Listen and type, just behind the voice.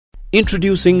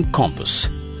Introducing Kompass,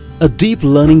 a deep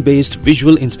learning-based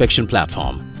visual inspection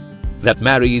platform that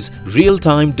marries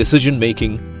real-time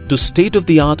decision-making to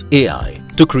state-of-the-art AI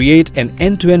to create an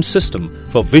end-to-end system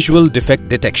for visual defect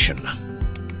detection.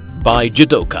 By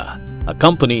Jidoka, a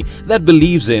company that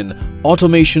believes in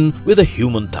automation with a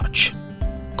human touch.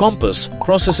 Kompass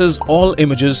processes all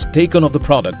images taken of the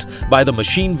product by the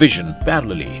machine vision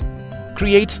parallelly,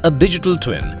 creates a digital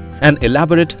twin, an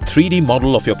elaborate 3D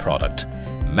model of your product,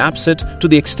 maps it to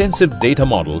the extensive data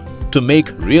model to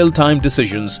make real-time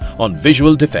decisions on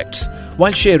visual defects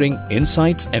while sharing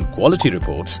insights and quality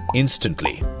reports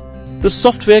instantly. The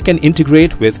software can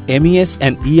integrate with MES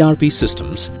and ERP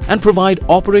systems and provide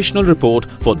operational report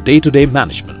for day-to-day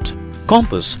management.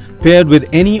 Kompass, paired with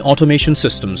any automation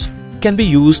systems, can be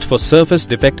used for surface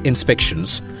defect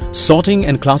inspections, sorting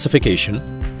and classification,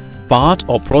 part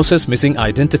or process missing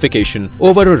identification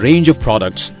over a range of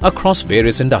products across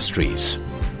various industries.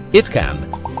 It can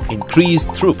increase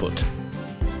throughput,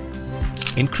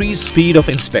 increase speed of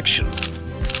inspection,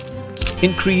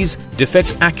 increase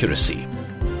defect accuracy,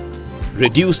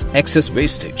 reduce excess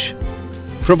wastage,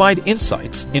 provide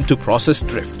insights into process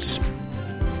drifts,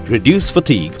 reduce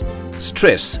fatigue,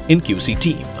 stress in QC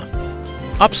team,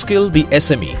 upskill the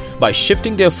SME by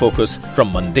shifting their focus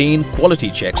from mundane quality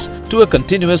checks to a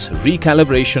continuous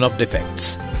recalibration of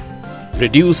defects,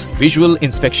 reduce visual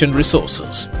inspection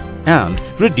resources, and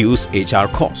reduce HR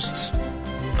costs.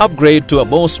 Upgrade to a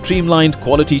more streamlined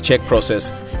quality check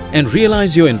process and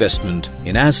realize your investment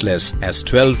in as less as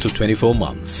 12 to 24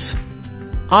 months.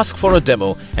 Ask for a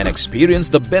demo and experience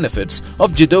the benefits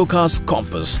of Jidoka's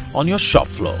Kompass on your shop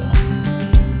floor.